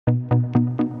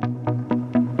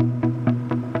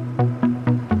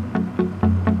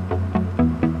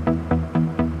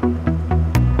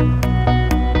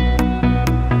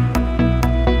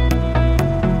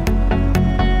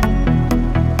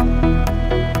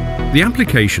The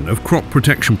application of crop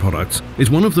protection products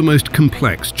is one of the most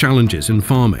complex challenges in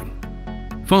farming.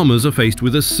 Farmers are faced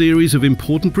with a series of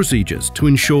important procedures to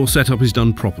ensure setup is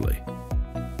done properly.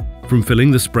 From filling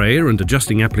the sprayer and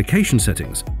adjusting application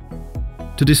settings,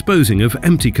 to disposing of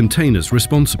empty containers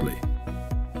responsibly.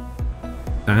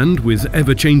 And with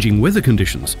ever-changing weather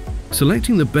conditions,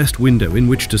 selecting the best window in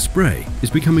which to spray is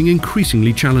becoming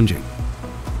increasingly challenging,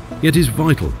 yet is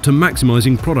vital to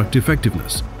maximizing product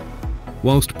effectiveness,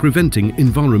 whilst preventing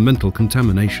environmental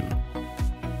contamination.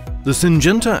 The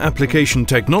Syngenta Application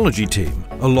Technology team,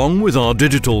 along with our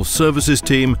digital services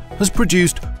team, has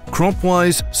produced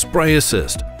CropWise Spray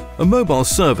Assist, a mobile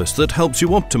service that helps you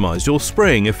optimize your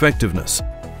spraying effectiveness.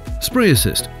 Spray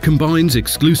Assist combines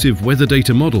exclusive weather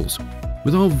data models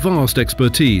with our vast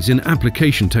expertise in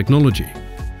application technology.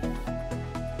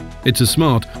 It's as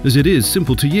smart as it is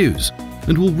simple to use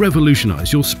and will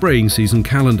revolutionize your spraying season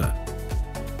calendar.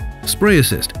 Spray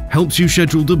Assist helps you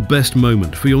schedule the best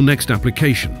moment for your next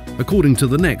application according to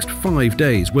the next 5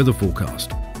 days weather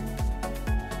forecast.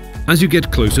 As you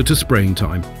get closer to spraying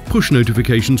time, push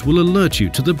notifications will alert you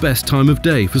to the best time of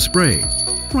day for spraying,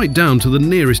 right down to the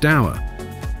nearest hour.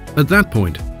 At that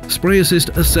point, Spray Assist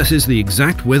assesses the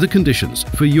exact weather conditions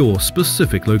for your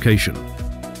specific location.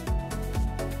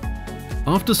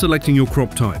 After selecting your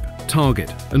crop type,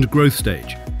 target and growth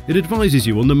stage, it advises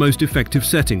you on the most effective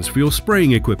settings for your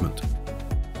spraying equipment,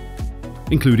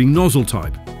 including nozzle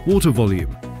type, water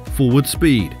volume, forward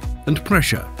speed and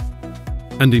pressure,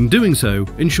 and in doing so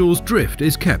ensures drift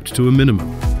is kept to a minimum.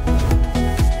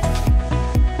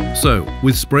 So,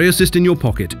 with Spray Assist in your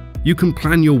pocket, you can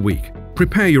plan your week,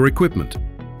 prepare your equipment,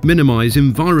 minimize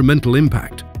environmental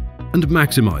impact, and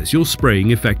maximize your spraying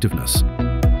effectiveness.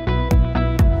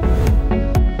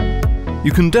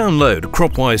 You can download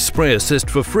CropWise Spray Assist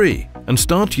for free and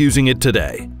start using it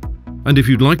today. And if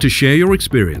you'd like to share your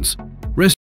experience,